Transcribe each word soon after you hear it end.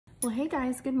Well, hey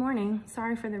guys, good morning.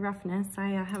 Sorry for the roughness. I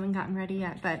haven't gotten ready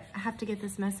yet, but I have to get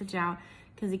this message out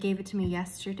because he gave it to me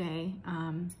yesterday,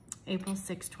 April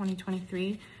 6,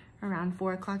 2023, around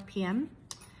 4:00 p.m.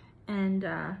 And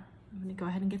I'm gonna go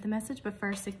ahead and get the message, but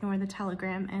first ignore the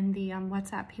Telegram and the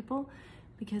WhatsApp people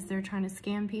because they're trying to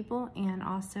scam people. And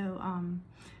also,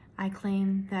 I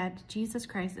claim that Jesus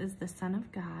Christ is the Son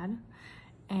of God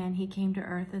and he came to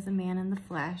earth as a man in the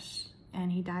flesh.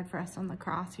 And he died for us on the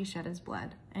cross. He shed his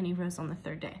blood and he rose on the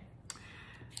third day.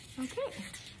 Okay.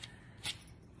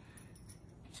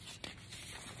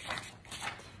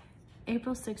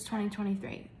 April 6,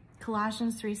 2023.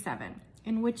 Colossians 3:7.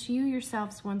 In which you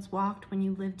yourselves once walked when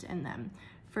you lived in them.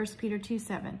 1 Peter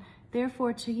 2:7.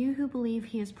 Therefore, to you who believe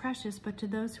he is precious, but to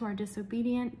those who are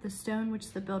disobedient, the stone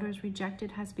which the builders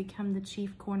rejected has become the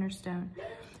chief cornerstone.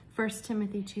 1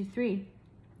 Timothy 2:3.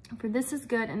 For this is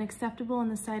good and acceptable in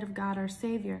the sight of God our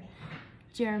Savior.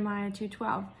 Jeremiah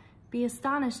 2:12. Be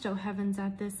astonished, O heavens,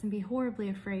 at this, and be horribly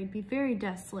afraid. Be very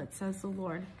desolate, says the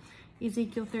Lord.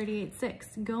 Ezekiel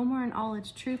 38:6. Gomer and all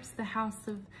its troops, the house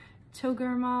of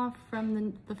Togarmah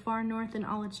from the far north and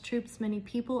all its troops, many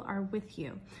people are with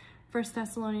you. 1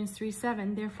 Thessalonians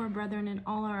 3:7. Therefore, brethren, in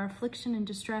all our affliction and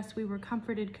distress, we were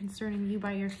comforted concerning you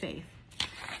by your faith.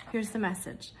 Here's the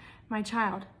message. My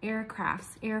child,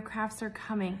 aircrafts are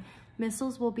coming.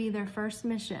 Missiles will be their first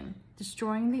mission,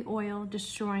 destroying the oil,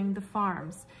 destroying the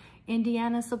farms.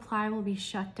 Indiana supply will be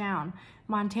shut down.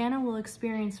 Montana will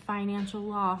experience financial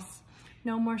loss.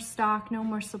 No more stock, no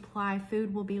more supply.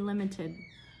 Food will be limited.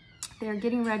 They are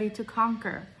getting ready to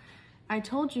conquer. I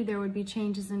told you there would be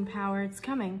changes in power. It's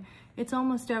coming. It's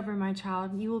almost over, my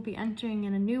child. You will be entering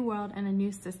in a new world and a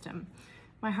new system.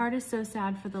 My heart is so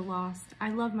sad for the lost.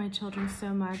 I love my children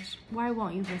so much. Why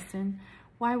won't you listen?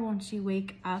 Why won't you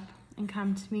wake up and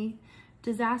come to me?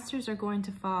 Disasters are going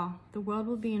to fall. The world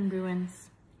will be in ruins.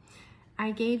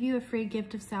 I gave you a free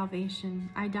gift of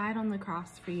salvation. I died on the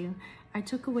cross for you. I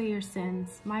took away your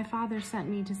sins. My Father sent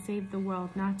me to save the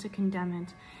world, not to condemn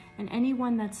it. And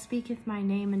anyone that speaketh my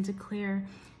name and declare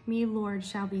me Lord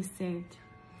shall be saved.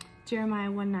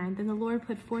 Jeremiah 1:9. Then the Lord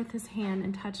put forth his hand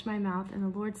and touched my mouth, and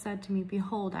the Lord said to me,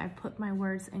 behold, I have put my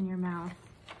words in your mouth.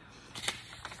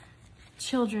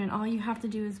 Children, all you have to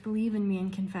do is believe in me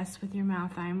and confess with your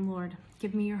mouth, I am Lord.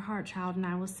 Give me your heart, child, and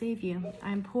I will save you.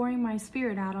 I am pouring my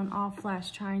spirit out on all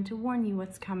flesh, trying to warn you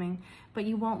what's coming, but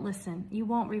you won't listen, you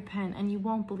won't repent, and you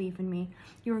won't believe in me.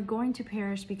 You are going to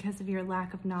perish because of your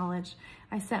lack of knowledge.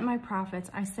 I sent my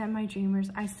prophets, I sent my dreamers,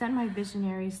 I sent my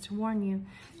visionaries to warn you.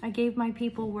 I gave my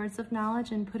people words of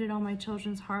knowledge and put it on my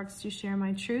children's hearts to share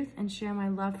my truth and share my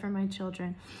love for my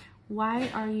children. Why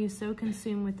are you so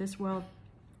consumed with this world?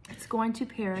 It's going to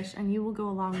perish, and you will go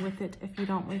along with it if you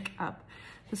don't wake up.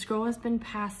 The scroll has been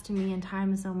passed to me, and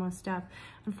time is almost up.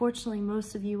 Unfortunately,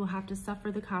 most of you will have to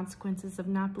suffer the consequences of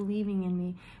not believing in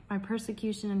me. My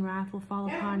persecution and wrath will fall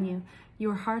upon you.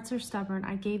 Your hearts are stubborn.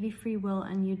 I gave you free will,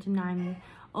 and you deny me.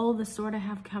 Oh, the sword I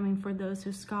have coming for those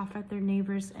who scoff at their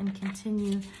neighbors and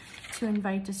continue to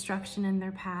invite destruction in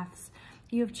their paths.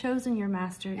 You have chosen your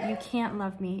master. You can't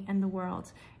love me and the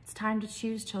world. It's time to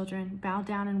choose, children. Bow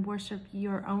down and worship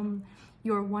your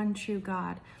one true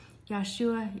God.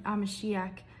 Yeshua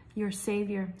HaMashiach, your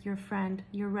Savior, your friend,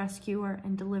 your rescuer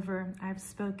and deliverer. I have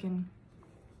spoken.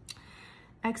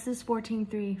 Exodus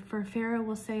 14:3. For Pharaoh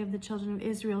will say of the children of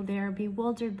Israel, they are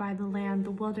bewildered by the land.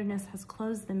 The wilderness has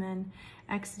closed them in.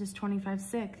 Exodus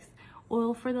 25:6.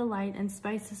 Oil for the light and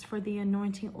spices for the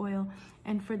anointing oil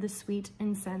and for the sweet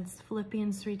incense.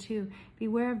 Philippians 3:2.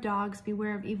 Beware of dogs,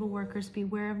 beware of evil workers,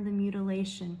 beware of the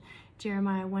mutilation.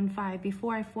 Jeremiah 1:5.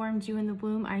 Before I formed you in the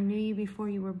womb, I knew you before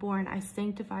you were born. I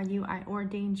sanctified you. I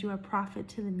ordained you a prophet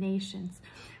to the nations.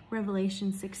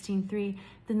 Revelation 16:3.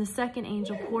 Then the second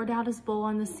angel poured out his bowl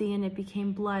on the sea, and it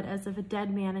became blood as of a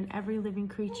dead man, and every living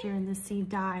creature in the sea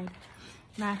died.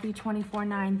 Matthew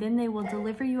 24:9. Then they will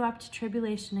deliver you up to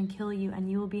tribulation and kill you,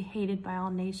 and you will be hated by all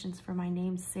nations for my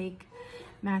name's sake.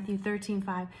 Matthew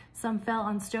 13:5. Some fell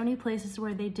on stony places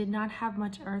where they did not have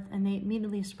much earth, and they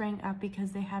immediately sprang up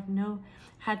because they had no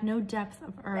depth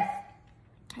of earth.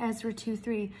 Ezra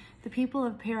 2:3. The people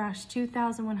of Parash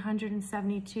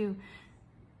 2,172.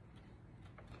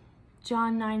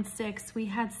 John 9:6. We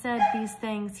had said these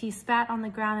things. He spat on the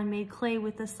ground and made clay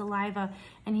with the saliva,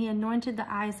 and he anointed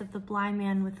the eyes of the blind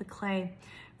man with the clay.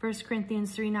 1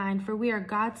 Corinthians 3:9. For we are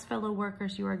God's fellow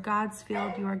workers. You are God's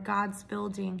field. You are God's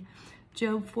building.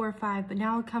 Job 4:5. But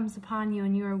now it comes upon you,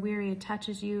 and you are weary. It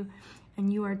touches you,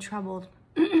 and you are troubled.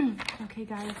 Okay,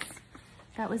 guys,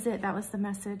 that was it. That was the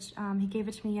message. He gave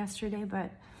it to me yesterday,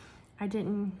 but I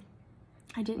didn't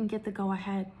get the go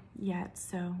ahead. yet.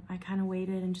 So I kind of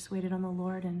waited and just waited on the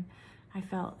Lord, and I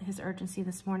felt his urgency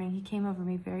this morning. He came over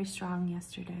me very strong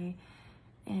yesterday,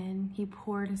 and he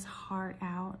poured his heart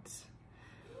out.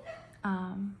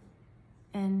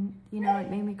 And you know, it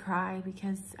made me cry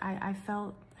because I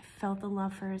felt the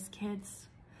love for his kids,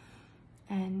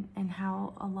 and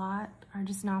how a lot are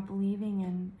just not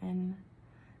believing, and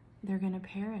they're gonna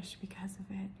perish because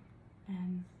of it.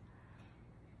 And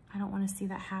I don't want to see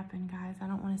that happen, guys. I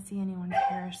don't want to see anyone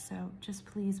perish. So just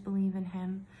please believe in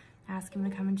him. Ask him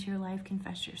to come into your life,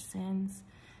 confess your sins,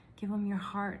 give him your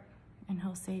heart, and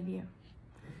he'll save you.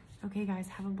 Okay, guys,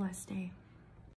 have a blessed day.